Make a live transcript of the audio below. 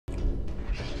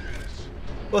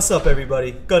What's up,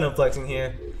 everybody? Gundam Flexing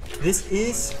here. This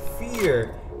is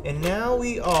F.E.A.R, and now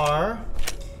we are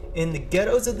in the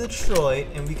ghettos of Detroit,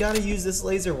 and we gotta use this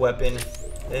laser weapon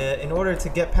in order to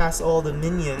get past all the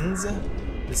minions,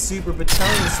 the super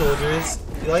battalion soldiers.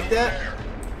 You like that?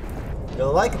 You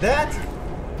like that?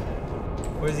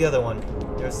 Where's the other one?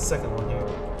 There's the second one here.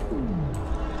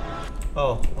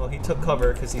 Oh, well, he took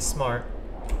cover because he's smart.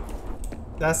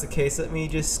 If that's the case, let me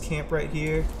just camp right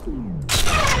here.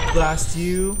 Blast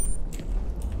you.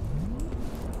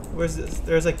 Where's this?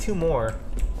 There's like two more.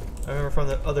 I remember from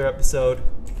the other episode.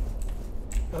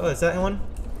 Oh, is that one?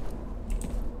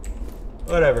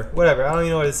 Whatever. I don't even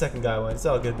know where the second guy went. It's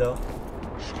all good though.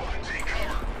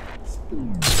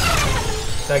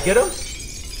 Did I get him?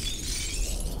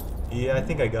 Yeah, I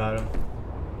think I got him.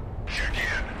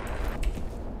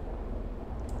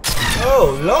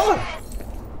 Oh, Lord!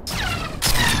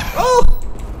 Oh!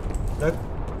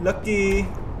 Lucky.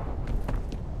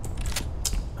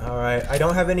 Alright, I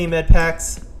don't have any med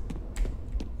packs.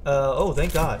 Oh,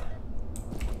 thank God.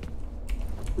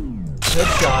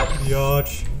 Headshot.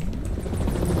 Yodge.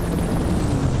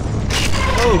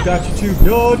 Oh, got you too.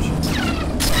 Yodge.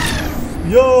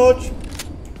 Yodge.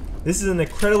 This is an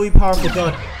incredibly powerful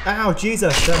gun. Ow,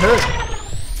 Jesus, that hurt.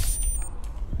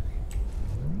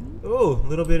 Oh, a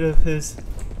little bit of his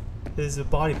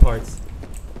body parts.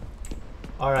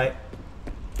 Alright.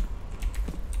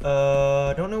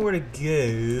 Don't know where to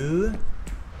go.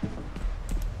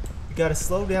 We gotta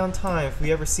slow down time if we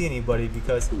ever see anybody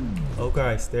because... Oh,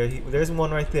 guys, there's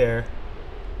one right there.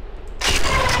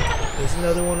 There's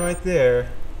another one right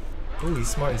there. Ooh, he's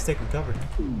smart. He's taking cover.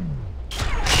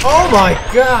 Oh my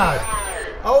God!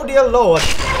 Oh dear Lord!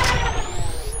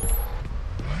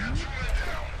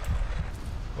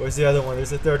 Where's the other one?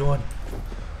 There's the third one.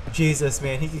 Jesus,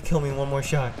 man, he could kill me in one more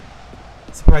shot.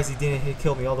 Surprised he didn't. He'd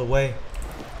kill me all the way.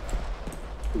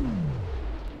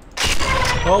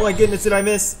 Oh my goodness, did I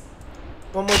miss?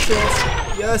 One more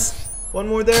chance. Yes. One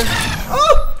more there.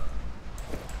 Oh!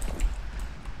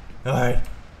 Alright.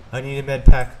 I need a med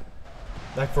pack.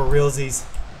 Like for realsies.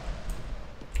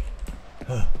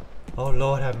 Oh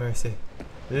Lord have mercy.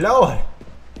 Lord!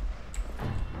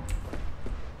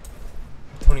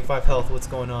 25 health, what's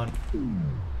going on?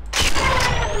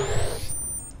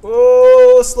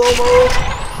 Oh, slow-mo!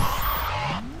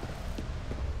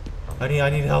 I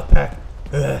need a health pack.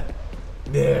 Yeah.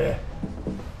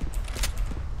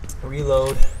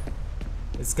 Reload.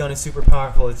 This gun is super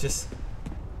powerful. It's just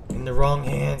in the wrong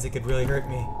hands. It could really hurt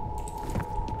me.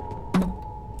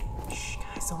 Shh,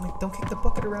 guys, don't kick the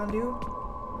bucket around, dude.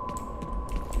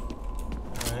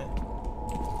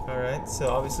 All right. So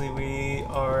obviously we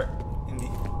are in the.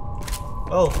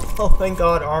 Oh, thank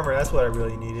God, armor. That's what I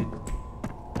really needed.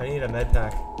 I need a med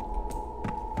pack.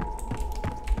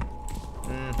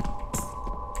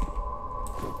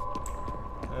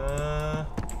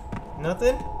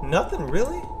 Nothing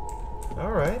really?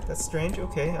 Alright, that's strange.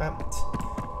 Okay,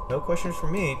 no questions for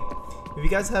me. If you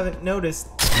guys haven't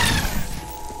noticed, the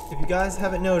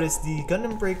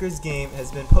Gundam Breakers game has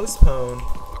been postponed.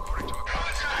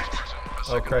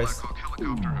 Oh Christ.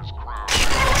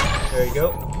 There you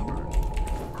go.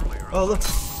 Oh look.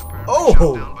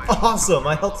 Oh! Awesome!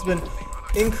 My health's been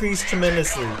increased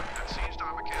tremendously.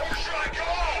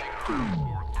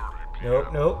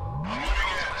 Nope.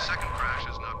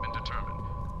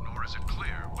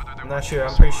 I'm not sure.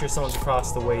 I'm pretty sure someone's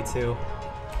across the way too.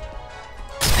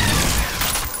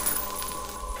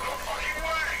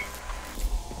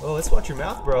 Oh, let's watch your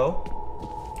mouth, bro.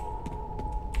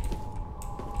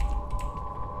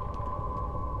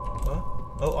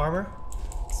 Oh, armor.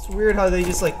 It's weird how they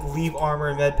just like leave armor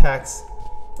and med packs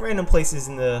random places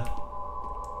in the.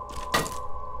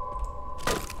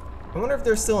 I wonder if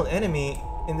there's still an enemy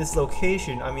in this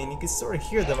location. I mean, you can sort of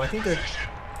hear them. I think they're.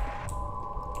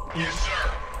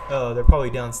 Oh, they're probably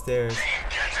downstairs.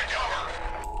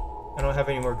 I don't have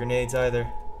any more grenades either.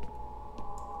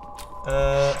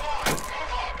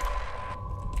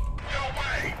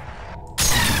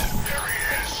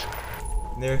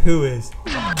 There, who is?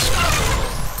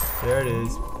 There it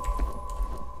is.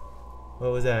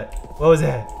 What was that?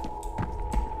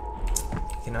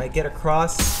 Can I get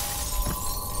across?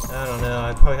 I don't know.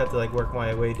 I'd probably have to like work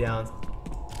my way down.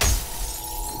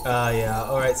 Yeah.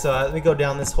 Alright, so let me go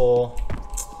down this hole.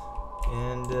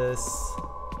 And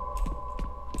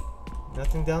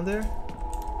nothing down there?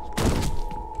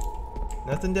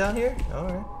 Nothing down here?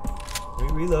 Alright.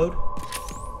 Reload.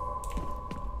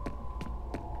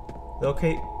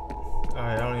 Okay. Alright,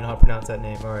 I don't even know how to pronounce that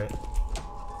name. Alright.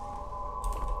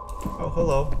 Oh,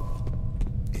 hello.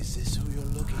 Is this who you're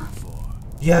looking for?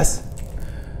 Yes!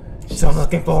 That's what I'm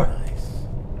looking for.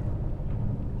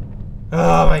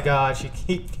 Oh my gosh,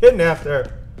 he kidnapped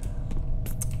her.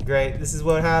 Great, this is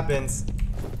what happens.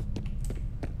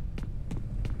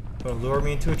 Gonna lure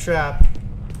me into a trap.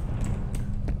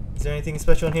 Is there anything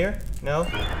special in here? No?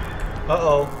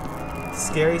 Uh-oh.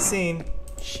 Scary scene.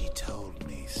 She told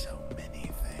me so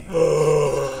many things.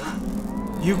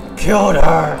 You killed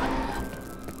her!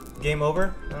 Game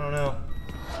over? I don't know.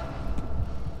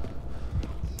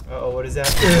 Uh-oh, what is that?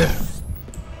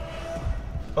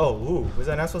 Oh, ooh, was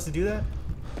I not supposed to do that?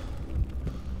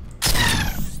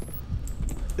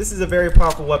 This is a very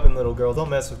powerful weapon, little girl. Don't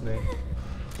mess with me.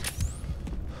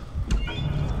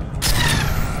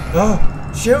 Oh,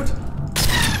 shoot!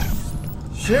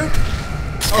 Shoot!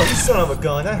 Oh, you son of a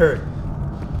gun, that hurt.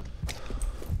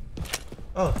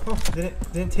 Oh,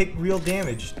 didn't take real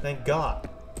damage, thank God.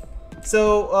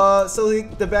 So,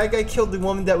 the bad guy killed the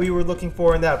woman that we were looking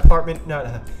for in that apartment,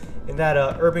 in that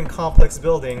urban complex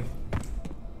building.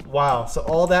 Wow, so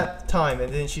all that time,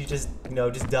 and then she just,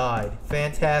 just died.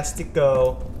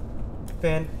 Fantastico.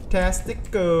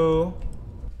 Fantastico.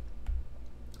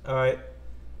 Alright.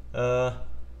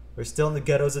 We're still in the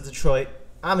ghettos of Detroit.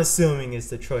 I'm assuming it's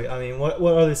Detroit. I mean, what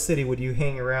other city would you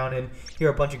hang around and hear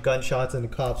a bunch of gunshots and the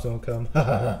cops don't come?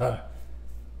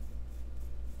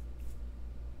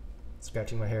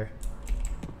 Scratching my hair.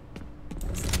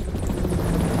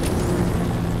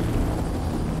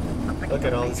 Look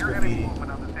at all this graffiti.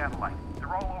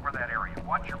 They're all over that area.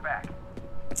 Watch your back.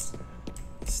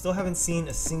 Still haven't seen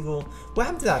a single... What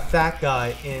happened to that fat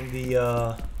guy in the...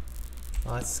 Oh,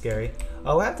 that's scary.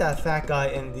 Oh, what happened to that fat guy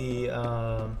in the...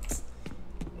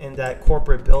 in that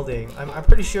corporate building? I'm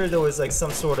pretty sure there was like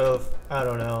some sort of... I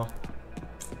don't know.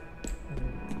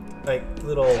 Like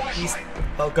little...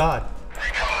 Oh, God.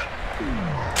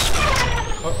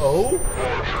 Uh-oh.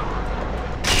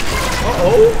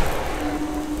 Uh-oh.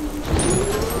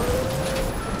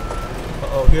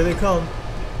 Uh-oh, here they come.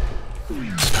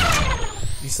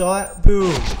 You saw that?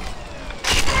 Boom.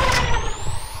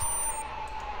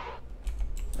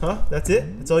 Huh? That's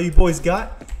it? That's all you boys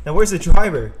got? Now where's the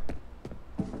driver?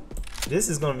 This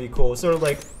is gonna be cool. Sort of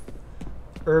like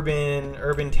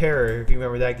Urban Terror, if you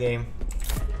remember that game.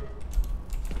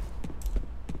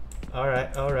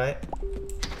 Alright, alright.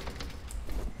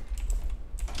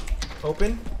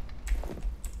 Open?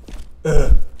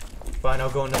 Ugh. Fine, I'll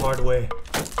go in the hard way.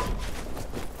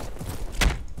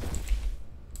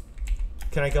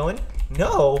 Can I go in?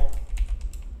 No!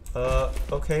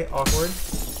 Okay, awkward.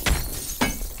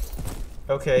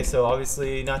 Okay, so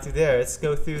obviously not through there. Let's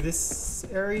go through this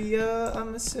area,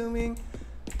 I'm assuming.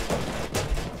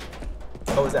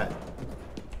 What was that?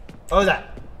 What was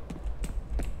that?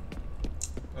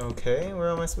 Okay, where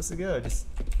am I supposed to go? Just...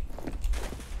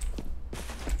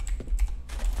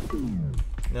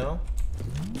 No?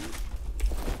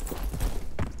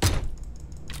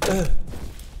 Ugh.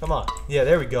 Come on. Yeah,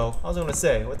 there we go. I was gonna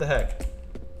say, what the heck?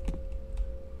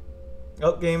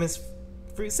 Oh, game is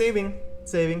free saving.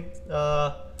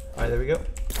 Alright, there we go.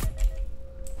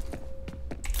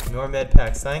 More med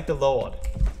packs. Thank the Lord.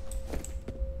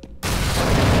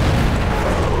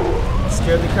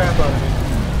 Scared the crap out of me.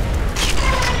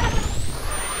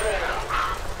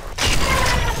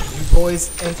 You boys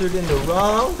entered in the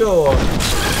wrong door.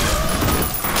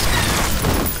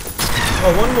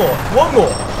 Oh, one more. One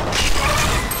more.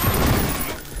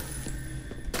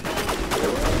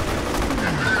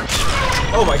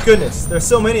 Oh my goodness, there's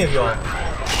so many of y'all.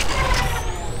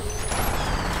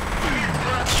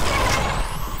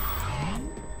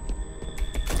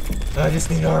 I just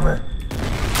need armor.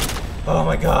 Oh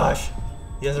my gosh.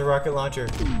 He has a rocket launcher.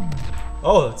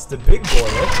 Oh, it's the big boy,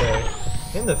 okay.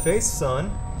 In the face, son.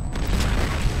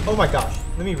 Oh my gosh,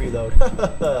 let me reload.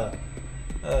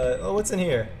 Oh, what's in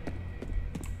here?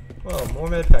 Oh, more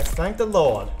med packs. Thank the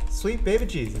Lord. Sweet baby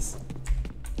Jesus.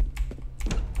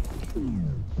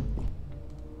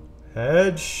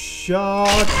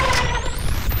 Headshot!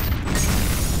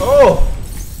 Oh!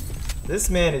 This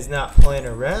man is not playing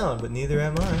around, but neither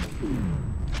am I.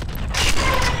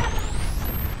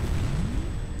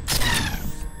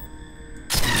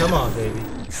 Come on, baby.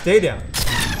 Stay down.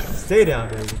 Stay down,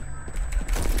 baby.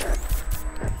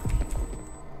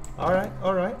 Alright,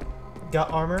 alright.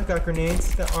 Got armor, got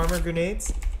grenades, got armor,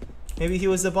 grenades. Maybe he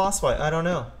was the boss fight, I don't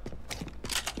know.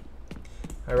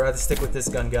 I'd rather stick with this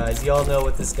gun, guys. Y'all know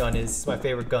what this gun is. It's my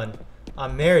favorite gun.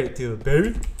 I'm married to it,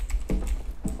 baby.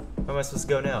 Where am I supposed to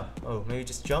go now? Oh, maybe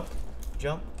just jump?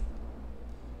 Jump?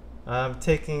 I'm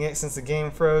taking it since the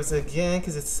game froze again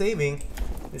because it's saving.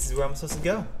 This is where I'm supposed to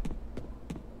go.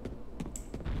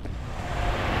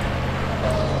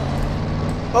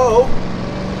 Uh-oh.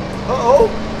 Uh-oh.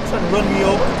 Trying to run me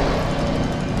over.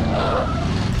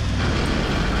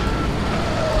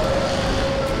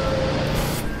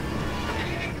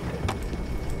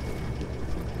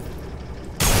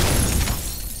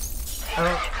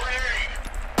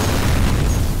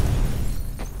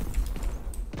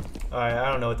 Alright,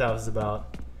 I don't know what that was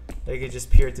about. They could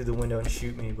just peer through the window and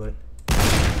shoot me, but... Let's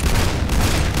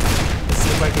see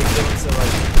if I can give them some,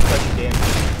 like, concussion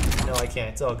damage. No, I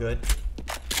can't. It's all good.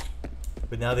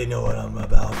 But now they know what I'm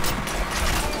about.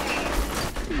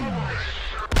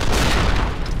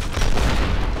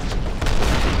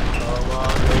 Come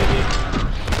on, baby.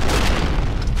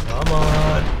 Come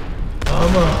on.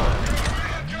 Come on.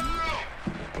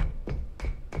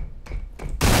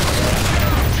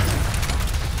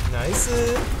 Nice. So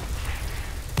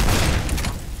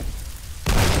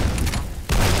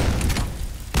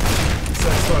I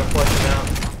just want to flush him out.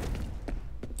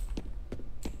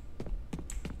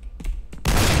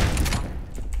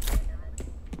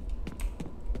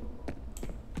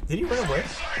 Did he run away?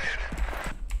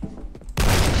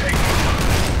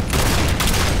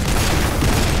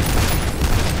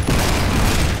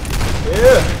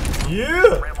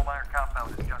 Yeah! Ramble-Meyer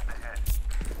compound is just ahead.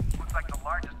 Looks like the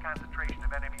largest concentration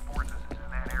of enemy forces is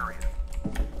in that area.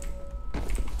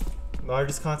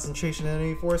 Largest concentration of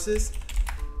enemy forces?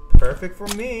 Perfect for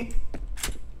me.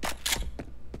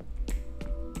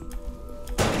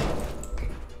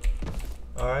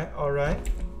 Alright, alright.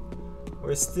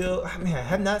 We're still... I mean, I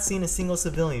have not seen a single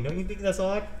civilian. Don't you think that's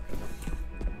odd?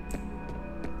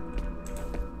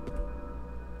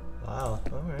 Wow,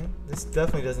 alright. This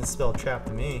definitely doesn't spell trap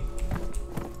to me.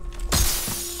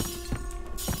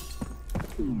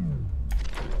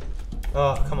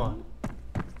 Oh, come on.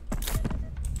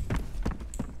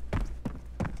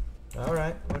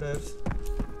 Alright, whatevs.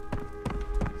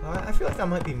 I feel like I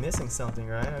might be missing something,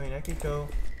 right? I mean, I could go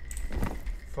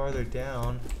farther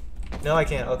down. No, I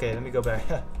can't. Okay, let me go back.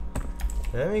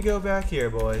 Let me go back here,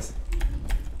 boys.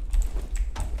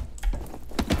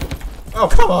 Oh,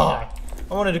 come on!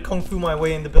 I wanted to kung fu my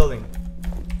way in the building.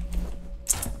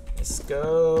 Let's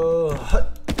go.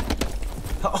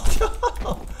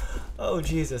 Oh, oh,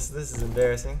 Jesus, this is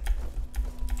embarrassing.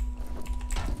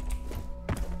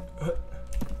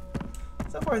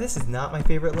 So far, this is not my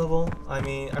favorite level. I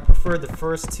mean, I prefer the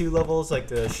first two levels, like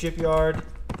the shipyard.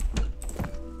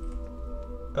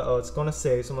 Uh-oh, it's gonna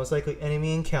save, so most likely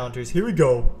enemy encounters. Here we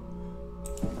go.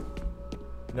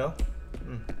 No?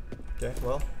 Okay,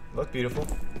 well, look beautiful.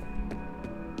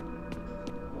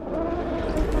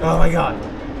 Oh my god.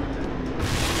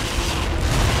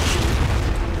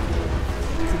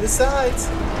 To the sides.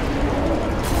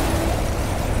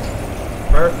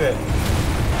 Perfect.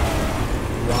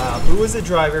 Wow, who was the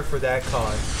driver for that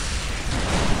car?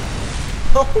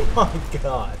 Oh my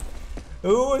god.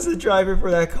 Who was the driver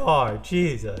for that car?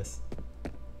 Jesus.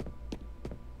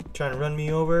 Trying to run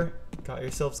me over? Got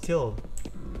yourselves killed.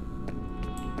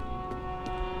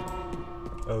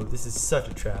 Oh, this is such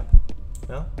a trap.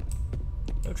 No?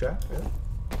 No trap? Really?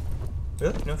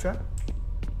 Really? No trap?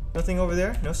 Nothing over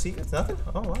there? No secrets? Nothing?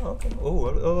 Oh, wow, okay.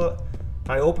 Oh,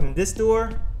 I opened this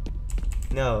door?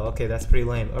 No, okay, that's pretty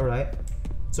lame. Alright.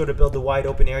 Sort of build a wide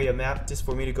open area map just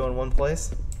for me to go in one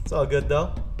place. It's all good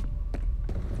though.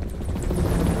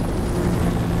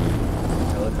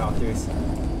 Helicopters.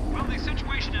 Well, the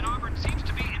situation in Auburn seems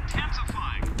to be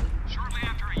intensifying. Shortly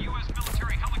after a U.S.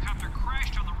 military helicopter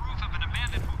crashed on the roof of an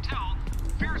abandoned hotel,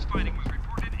 fierce fighting was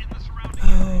reported in the surrounding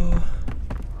area.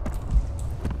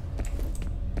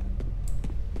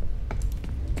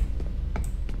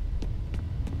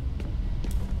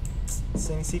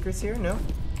 Any secrets here? No?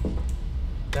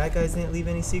 Bad guys didn't leave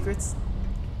any secrets?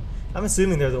 I'm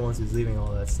assuming they're the ones who's leaving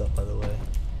all that stuff, by the way.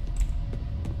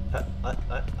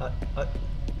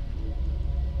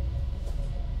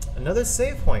 Another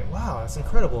save point. Wow, that's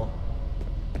incredible.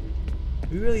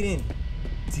 We really didn't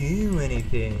do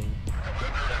anything.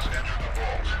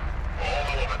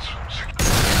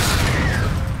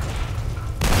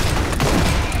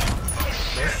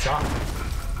 Nice shot.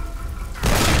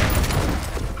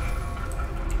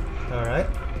 Alright.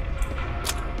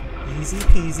 Easy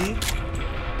peasy.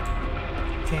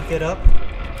 Can't get up.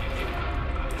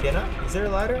 Can I? Is there a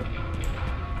ladder?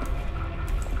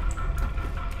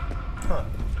 Huh.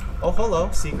 Oh, hello,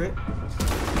 secret.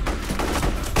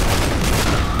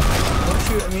 Don't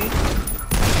shoot at me.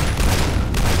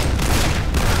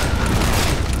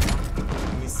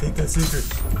 Let me take that secret.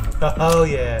 Oh,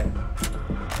 yeah.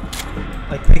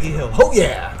 Like Peggy Hill. Oh,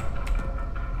 yeah!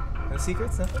 No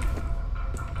secrets? Nothing?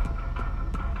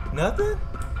 Nothing?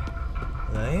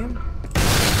 Lame?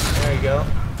 There you go.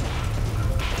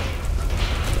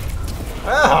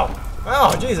 Ow!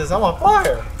 Ow, Jesus, I'm on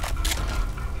fire!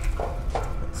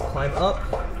 Let's climb up.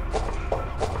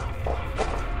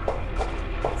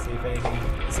 Let's see if anything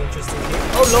is interesting here.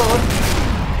 Oh, Lord!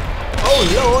 Oh,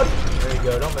 Lord! There you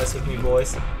go, don't mess with me,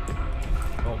 boys.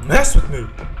 Don't mess with me!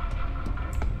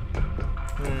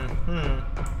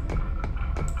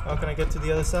 How can I get to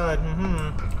the other side?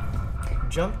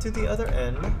 Jump to the other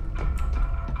end.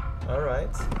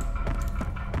 Alright.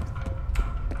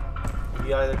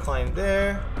 You either climb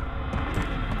there,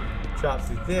 drop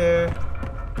through there.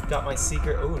 Got my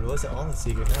secret. Oh, it wasn't on the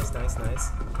secret. Nice, nice, nice.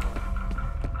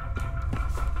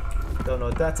 Don't know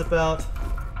what that's about.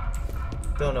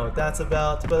 Don't know what that's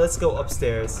about. But let's go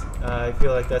upstairs. I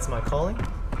feel like that's my calling.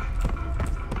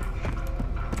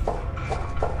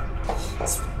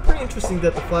 It's pretty interesting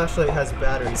that the flashlight has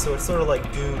batteries, so it's sort of like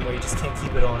Doom, where you just can't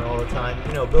keep it on all the time.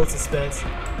 You know, build suspense.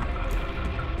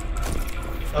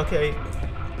 Okay,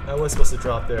 I was supposed to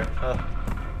drop there.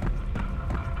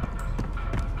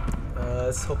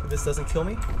 Let's hope this doesn't kill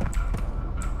me.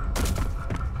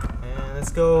 And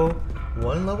let's go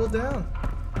one level down.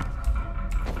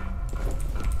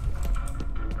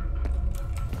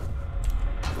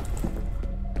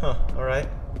 Huh, alright.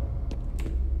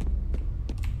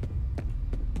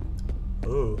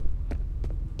 Ooh.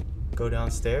 Go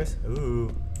downstairs?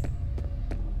 Ooh.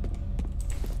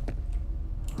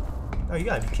 Oh, you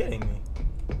gotta be kidding me.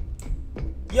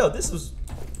 Yo, this was...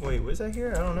 Wait, was I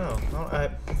here? I don't know.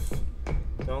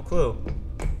 No clue.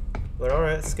 But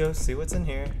alright, let's go see what's in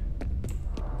here.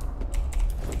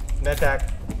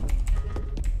 Medpack.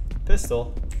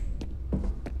 Pistol.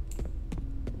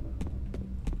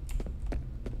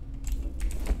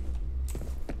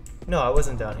 No, I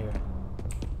wasn't down here.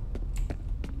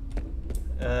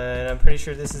 And I'm pretty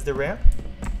sure this is the ramp.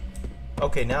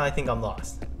 Okay, now I think I'm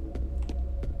lost.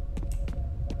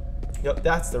 Yep,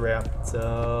 that's the ramp.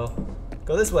 So,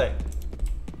 go this way.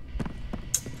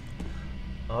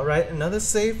 Alright, another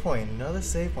save point. Another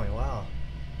save point. Wow.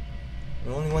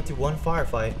 We only went through one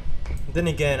firefight. Then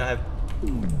again, I have...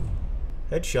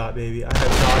 Headshot, baby. I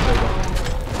have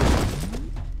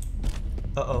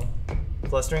dog. Uh-oh.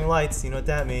 Clustering lights. You know what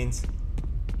that means.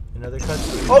 Another cut.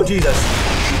 Oh, Jesus!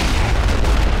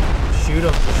 Shoot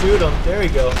him. Shoot him. There we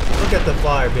go. Look at the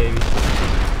fire, baby.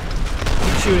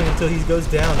 Keep shooting until he goes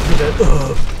down.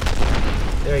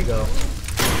 There you go.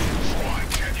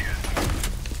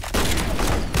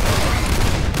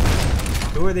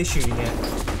 Who are they shooting at?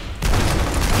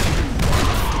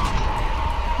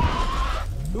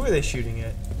 Who are they shooting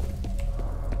at?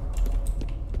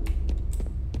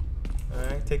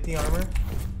 Alright, take the armor.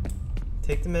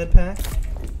 Take the med pack.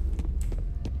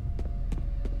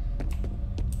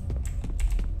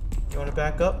 You want to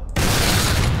back up?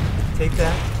 Take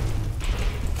that.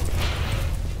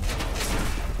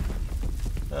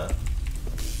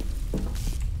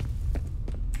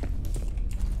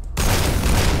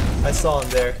 I saw him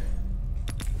there.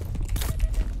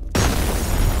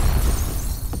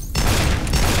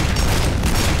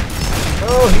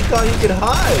 Oh, he thought he could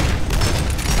hide.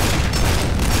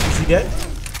 Is he dead?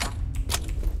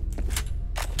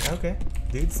 Okay,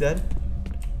 dude's dead.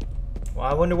 Well,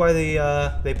 I wonder why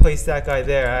they placed that guy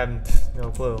there. I have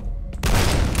no clue.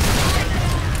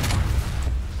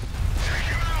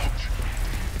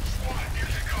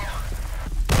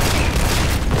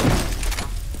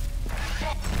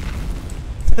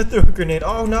 Threw a grenade.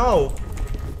 Oh no!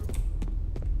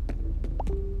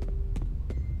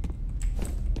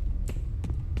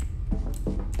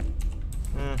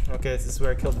 Okay, this is where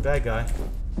I killed the bad guy.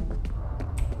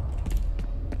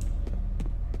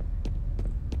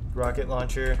 Rocket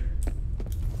launcher.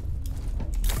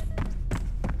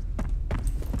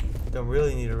 Don't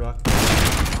really need a rocket.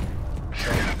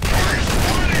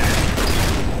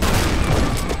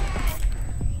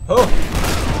 Oh!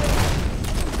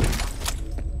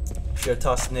 Should have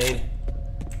tossed a nade.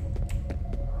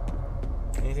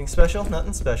 Anything special?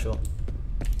 Nothing special.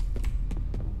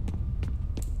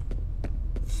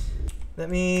 Let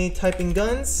me type in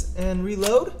guns and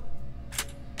reload.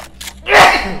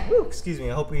 Ooh, excuse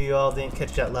me, I hope you all didn't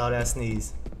catch that loud ass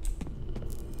sneeze.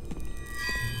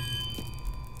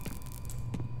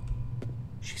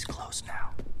 She's close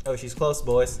now. Oh, she's close,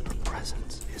 boys. The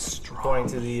presence is strong. According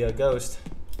to the ghost.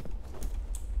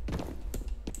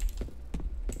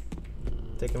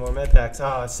 Taking more med packs.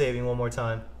 Ah, saving one more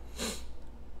time.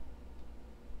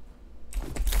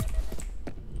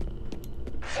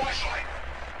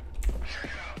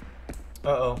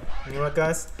 Uh-oh. You know what,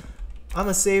 guys? I'm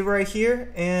gonna save right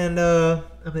here, and I'm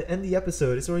gonna end the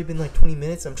episode. It's already been like 20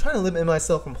 minutes. I'm trying to limit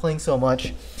myself from playing so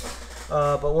much.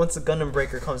 But once the Gundam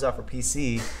Breaker comes out for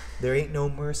PC, there ain't no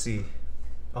mercy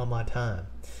on my time.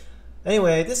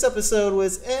 Anyway, this episode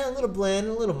was a little bland,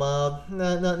 a little mild.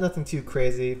 Nothing too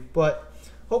crazy, but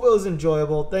hope it was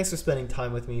enjoyable. Thanks for spending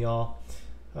time with me, y'all.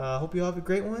 Hope you all have a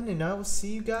great one, and I will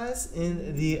see you guys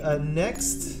in the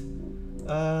next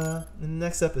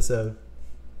episode.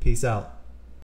 Peace out.